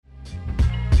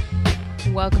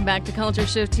Welcome back to Culture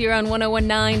Shift here on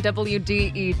 101.9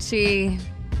 WDET.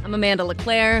 I'm Amanda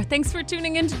LeClaire. Thanks for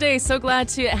tuning in today. So glad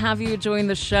to have you join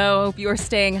the show. Hope you are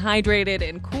staying hydrated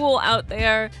and cool out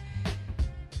there.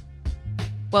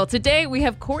 Well, today we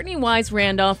have Courtney Wise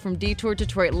Randolph from Detour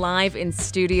Detroit live in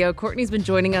studio. Courtney's been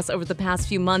joining us over the past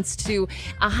few months to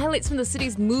highlight some of the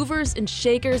city's movers and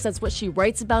shakers. That's what she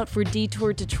writes about for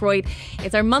Detour Detroit.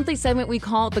 It's our monthly segment we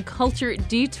call the Culture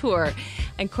Detour.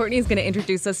 And Courtney is going to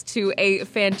introduce us to a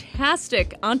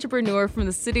fantastic entrepreneur from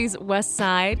the city's west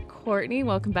side. Courtney,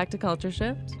 welcome back to Culture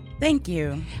Shift. Thank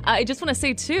you. I just want to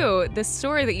say, too, this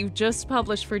story that you just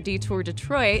published for Detour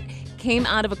Detroit came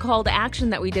out of a call to action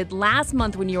that we did last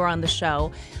month when you were on the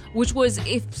show, which was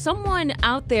if someone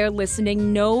out there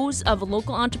listening knows of a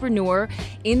local entrepreneur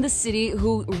in the city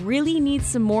who really needs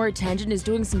some more attention, is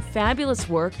doing some fabulous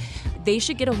work, they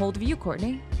should get a hold of you,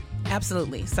 Courtney.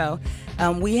 Absolutely. So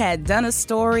we had done a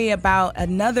story about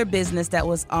another business that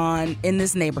was in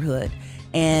this neighborhood.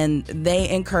 And they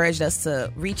encouraged us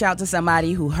to reach out to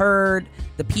somebody who heard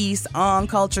the piece on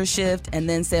Culture Shift and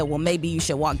then said, well, maybe you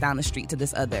should walk down the street to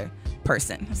this other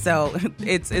person. So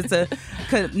it's a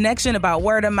connection about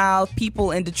word of mouth,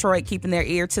 people in Detroit keeping their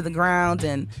ear to the ground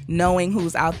and knowing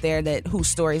who's out there whose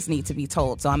stories need to be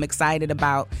told. So I'm excited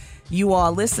about you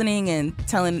all listening and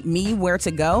telling me where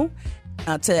to go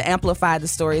to amplify the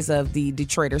stories of the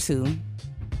Detroiters who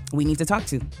we need to talk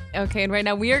to. Okay, and right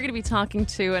now we are going to be talking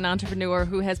to an entrepreneur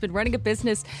who has been running a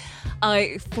business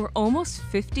for almost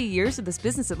 50 years. This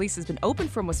business, at least, has been open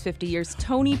for almost 50 years.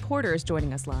 Toni Porter is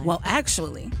joining us live. Well,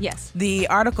 actually, yes. The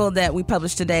article that we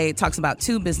published today talks about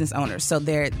two business owners. So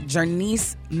they're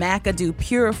Janice McAdoo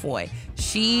Purifoy.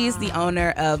 She's the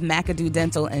owner of McAdoo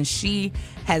Dental, and she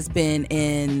has been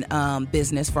in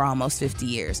business for almost 50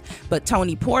 years. But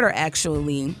Toni Porter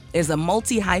actually is a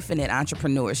multi-hyphenate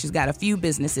entrepreneur. She's got a few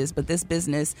businesses, but this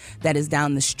business that is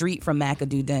down the street from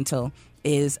McAdoo Dental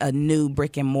is a new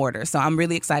brick and mortar. So I'm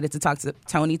really excited to talk to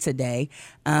Toni today.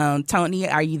 Toni,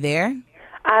 are you there?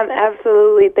 I'm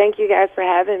absolutely. Thank you guys for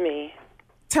having me.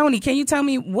 Toni, can you tell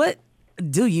me, what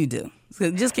do you do?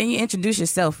 So just can you introduce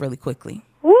yourself really quickly?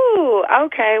 Woo,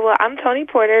 okay. Well, I'm Toni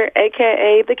Porter,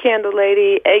 a.k.a. The Candle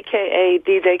Lady, a.k.a.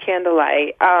 DJ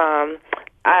Candlelight.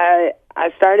 I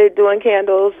started doing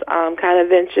candles, kind of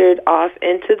ventured off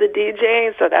into the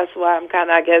DJing, so that's why I'm kind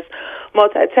of, I guess,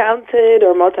 multi-talented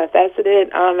or multifaceted,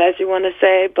 as you want to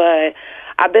say. But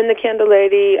I've been the Candle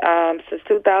Lady since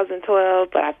 2012,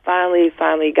 but I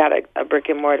finally got a brick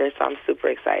and mortar, so I'm super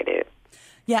excited.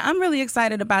 Yeah, I'm really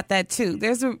excited about that, too.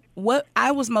 What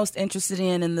I was most interested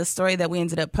in the story that we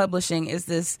ended up publishing is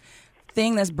this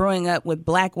thing that's brewing up with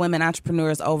Black women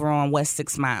entrepreneurs over on West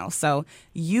 6 Mile. So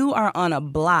you are on a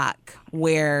block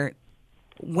where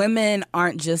women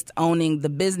aren't just owning the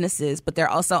businesses, but they're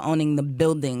also owning the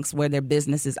buildings where their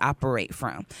businesses operate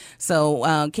from.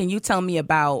 So can you tell me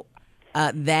about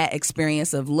that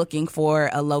experience of looking for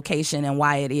a location and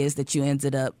why it is that you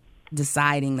ended up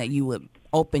deciding that you would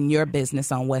open your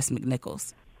business on West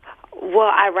McNichols?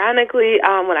 Well, ironically,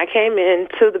 when I came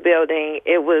into the building,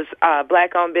 it was a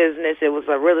Black-owned business. It was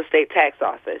a real estate tax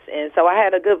office. And so I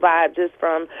had a good vibe just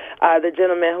from the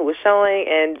gentleman who was showing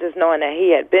and just knowing that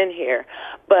he had been here.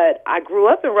 But I grew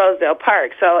up in Rosedale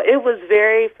Park, so it was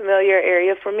very familiar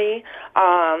area for me,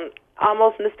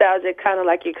 almost nostalgic, kind of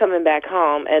like you're coming back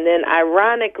home. And then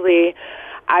ironically,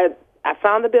 I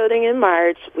found the building in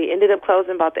March. We ended up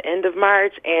closing about the end of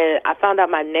March, and I found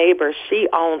out my neighbor, she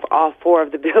owns all 4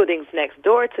 of the buildings next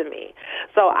door to me.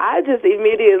 So I just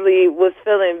immediately was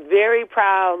feeling very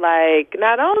proud, like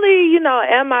not only,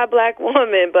 am I a Black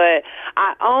woman, but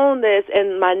I own this,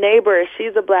 and my neighbor,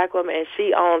 she's a Black woman, and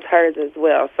she owns hers as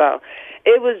well. So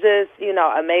it was just,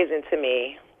 amazing to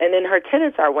me. And then her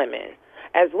tenants are women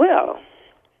as well.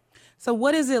 So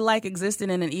what is it like existing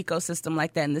in an ecosystem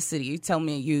like that in the city? You tell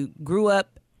me you grew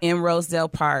up in Rosedale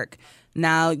Park.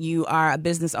 Now you are a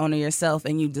business owner yourself,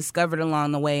 and you discovered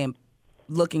along the way and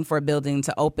looking for a building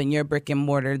to open your brick and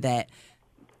mortar that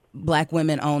Black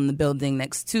women own the building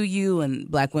next to you and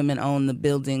Black women own the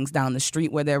buildings down the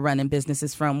street where they're running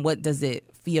businesses from. What does it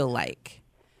feel like?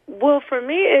 Well, for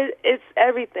me, it's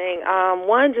everything.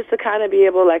 One, just to kind of be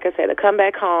able, like I said, to come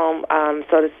back home,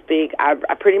 so to speak. I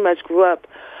pretty much grew up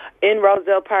in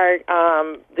Rosedale Park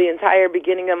the entire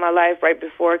beginning of my life, right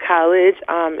before college,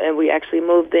 and we actually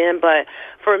moved in. But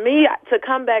for me, to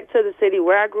come back to the city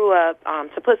where I grew up,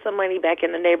 to put some money back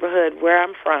in the neighborhood where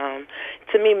I'm from,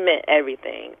 to me meant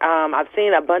everything. I've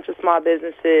seen a bunch of small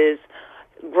businesses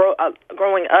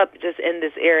growing up just in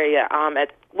this area.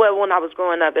 well, when I was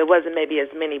growing up, it wasn't maybe as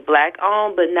many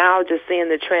black-owned, but now just seeing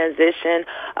the transition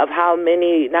of how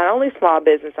many, not only small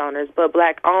business owners, but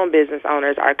black-owned business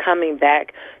owners are coming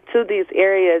back to these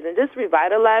areas and just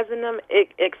revitalizing them, it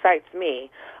excites me.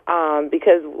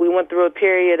 Because we went through a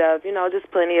period of, just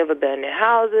plenty of abandoned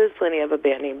houses, plenty of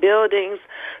abandoned buildings.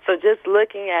 So just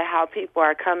looking at how people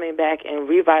are coming back and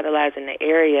revitalizing the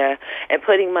area and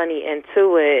putting money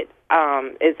into it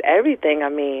is everything. I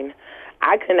mean,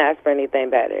 I couldn't ask for anything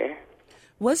better.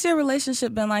 What's your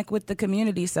relationship been like with the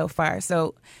community so far?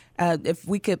 So if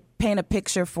we could paint a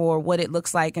picture for what it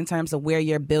looks like in terms of where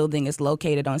your building is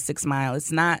located on 6 Mile,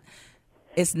 it's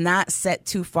not set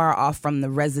too far off from the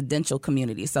residential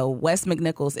community. So West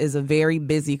McNichols is a very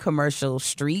busy commercial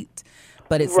street,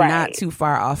 but it's not too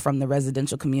far off from the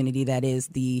residential community that is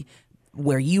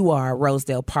where you are,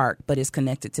 Rosedale Park, but it's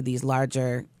connected to these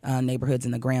larger neighborhoods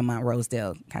in the Grandmont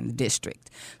Rosedale kind of district.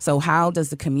 So how does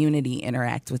the community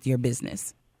interact with your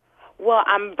business? Well,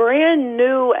 I'm brand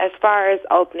new as far as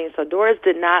opening, so doors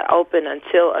did not open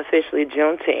until officially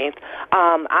Juneteenth.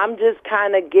 I'm just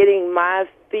kind of getting my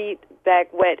feet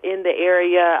back wet in the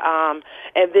area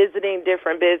and visiting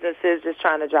different businesses, just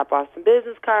trying to drop off some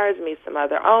business cards, meet some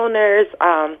other owners.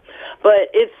 But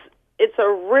it's a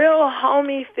real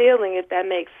homey feeling, if that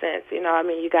makes sense.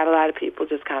 You got a lot of people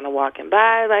just kind of walking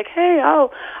by like, hey, I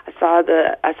saw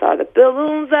the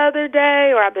balloons the other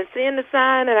day, or I've been seeing the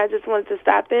sign and I just wanted to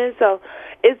stop in. So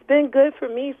it's been good for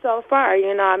me so far.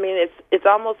 It's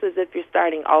almost as if you're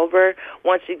starting over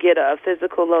once you get a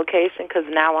physical location, because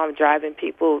now I'm driving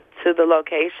people to the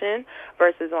location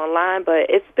versus online. But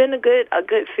it's been a good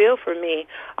feel for me,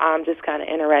 just kind of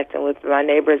interacting with my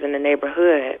neighbors in the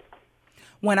neighborhood.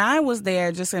 When I was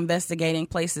there just investigating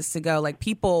places to go, like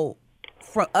people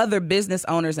from other business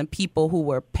owners and people who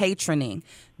were patroning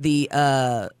the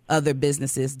other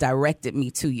businesses directed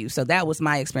me to you. So that was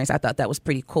my experience. I thought that was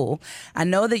pretty cool. I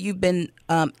know that you've been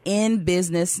in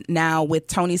business now with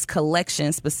Toni's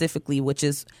Collection specifically, which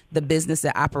is the business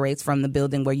that operates from the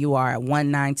building where you are at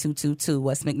 19222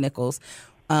 West McNichols.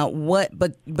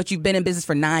 But you've been in business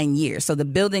for 9 years. So the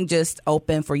building just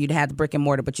opened for you to have the brick and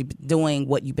mortar, but you've been doing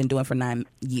what you've been doing for 9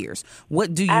 years.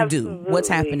 What do you do? What's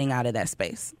happening out of that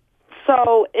space?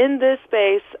 So in this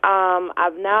space,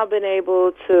 I've now been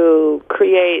able to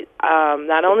create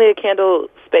not only a candle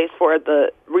space for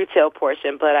the retail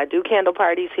portion, but I do candle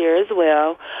parties here as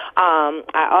well.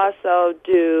 I also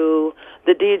do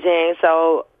the DJing.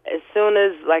 So as soon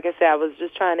as, like I said, I was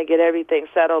just trying to get everything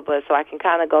settled, but so I can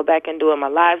kind of go back and doing my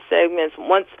live segments.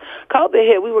 Once COVID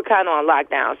hit, we were kind of on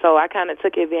lockdown, so I kind of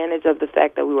took advantage of the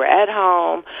fact that we were at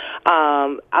home.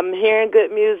 I'm hearing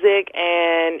good music,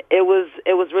 and it was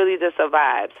really just a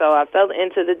vibe. So I fell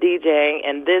into the DJing,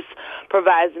 and this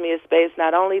provides me a space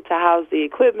not only to house the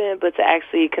equipment, but to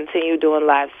actually continue doing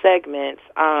live segments,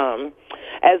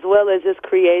 as well as just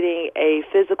creating a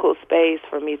physical space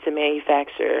for me to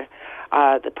manufacture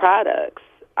the products.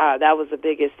 That was the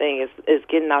biggest thing, is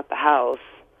getting out the house.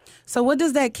 So what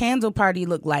does that candle party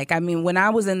look like? I mean, when I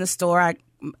was in the store, I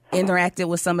interacted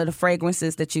with some of the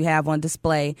fragrances that you have on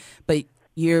display, but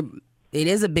it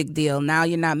is a big deal. Now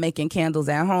you're not making candles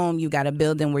at home. You got a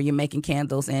building where you're making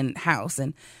candles in-house.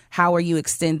 And how are you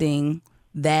extending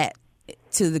that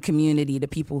to the community, the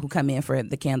people who come in for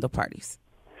the candle parties?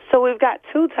 So we've got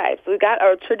two types. We've got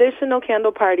our traditional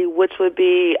candle party, which would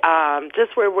be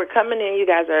just where we're coming in. You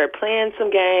guys are playing some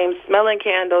games, smelling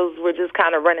candles. We're just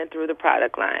kind of running through the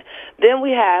product line. Then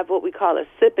we have what we call a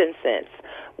sip and sense,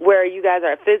 where you guys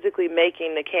are physically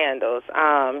making the candles.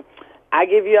 I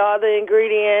give you all the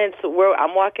ingredients.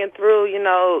 I'm walking through,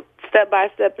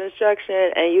 step-by-step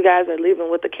instruction, and you guys are leaving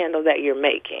with the candle that you're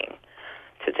making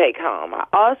to take home. I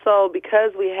also,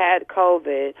 because we had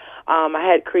COVID, I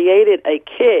had created a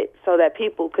kit so that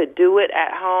people could do it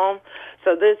at home.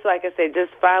 So this, like I said,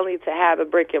 just finally to have a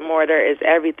brick and mortar is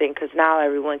everything, because now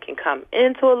everyone can come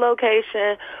into a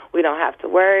location. We don't have to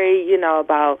worry,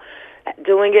 about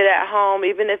doing it at home,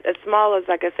 even if as small as,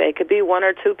 like I say, it could be 1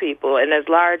 or 2 people, and as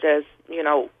large as,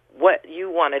 what you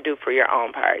want to do for your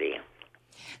own party.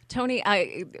 Toni,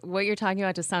 what you're talking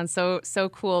about just sounds so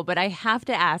cool, but I have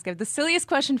to ask, I have the silliest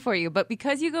question for you, but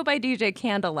because you go by DJ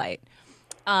Candlelight,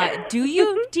 do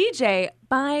you DJ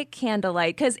by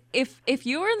candlelight? Because if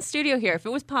you were in the studio here, if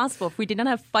it was possible, if we did not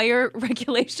have fire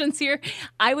regulations here,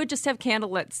 I would just have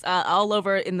candlelights all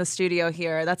over in the studio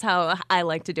here. That's how I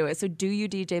like to do it. So do you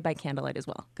DJ by candlelight as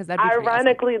well? Because that'd be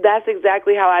ironically, awesome. That's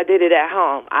exactly how I did it at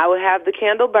home. I would have the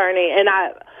candle burning, and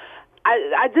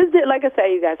I just did, like I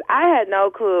say, you guys, I had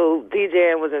no clue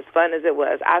DJing was as fun as it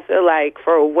was. I feel like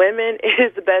for women, it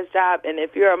is the best job, and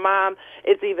if you're a mom,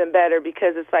 it's even better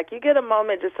because it's like you get a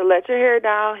moment just to let your hair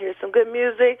down, hear some good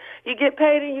music, you get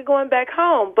paid, and you're going back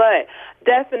home. But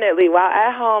definitely, while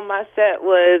at home, my set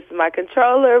was my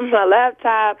controller, my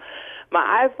laptop,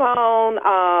 my iPhone,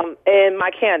 and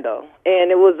my candle. And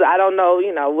it was, I don't know,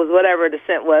 was whatever the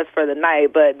scent was for the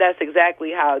night, but that's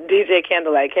exactly how DJ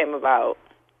Candlelight came about.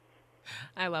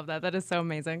 I love that. That is so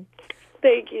amazing.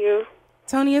 Thank you.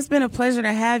 Toni, it's been a pleasure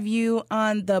to have you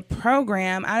on the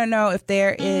program. I don't know if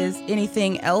there is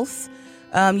anything else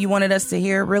you wanted us to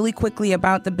hear really quickly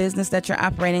about the business that you're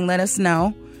operating. Let us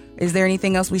know. Is there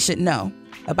anything else we should know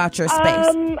about your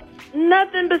space?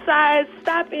 Nothing besides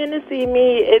stop in to see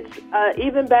me. It's an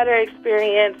even better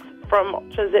experience from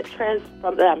transitioning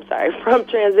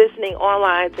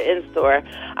online to in-store.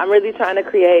 I'm really trying to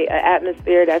create an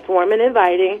atmosphere that's warm and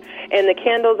inviting, and the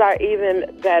candles are even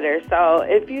better. So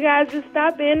if you guys just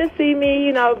stop in to see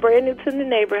me, brand new to the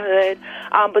neighborhood,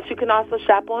 but you can also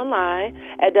shop online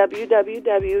at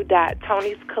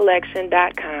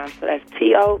www.toniscollection.com. So that's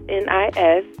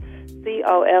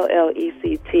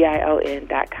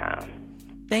TONISCOLLECTION.com.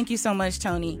 Thank you so much,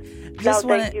 Toni.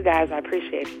 Thank you guys. I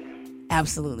appreciate you.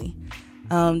 Absolutely.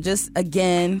 Just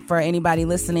again, for anybody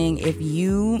listening, if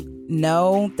you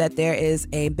know that there is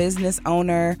a business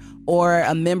owner or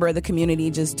a member of the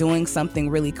community just doing something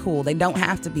really cool, they don't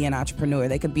have to be an entrepreneur.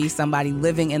 They could be somebody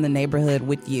living in the neighborhood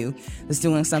with you that's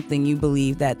doing something you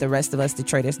believe that the rest of us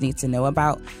Detroiters need to know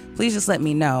about. Please just let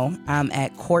me know. I'm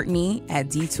at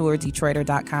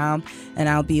Courtney@DetourDetroiter.com, and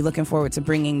I'll be looking forward to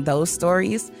bringing those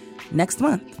stories next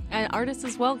month. And artists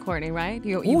as well, Courtney, right?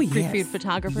 You previewed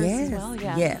photographers as well?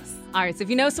 Yeah. Yes. All right, so if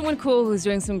you know someone cool who's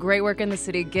doing some great work in the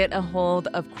city, get a hold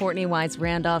of Courtney Wise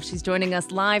Randolph. She's joining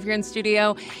us live here in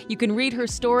studio. You can read her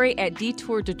story at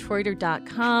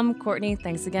DetourDetroiter.com. Courtney,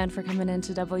 thanks again for coming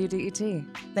into WDET.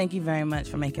 Thank you very much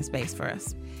for making space for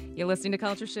us. You're listening to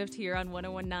Culture Shift here on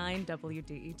 101.9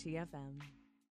 WDET FM.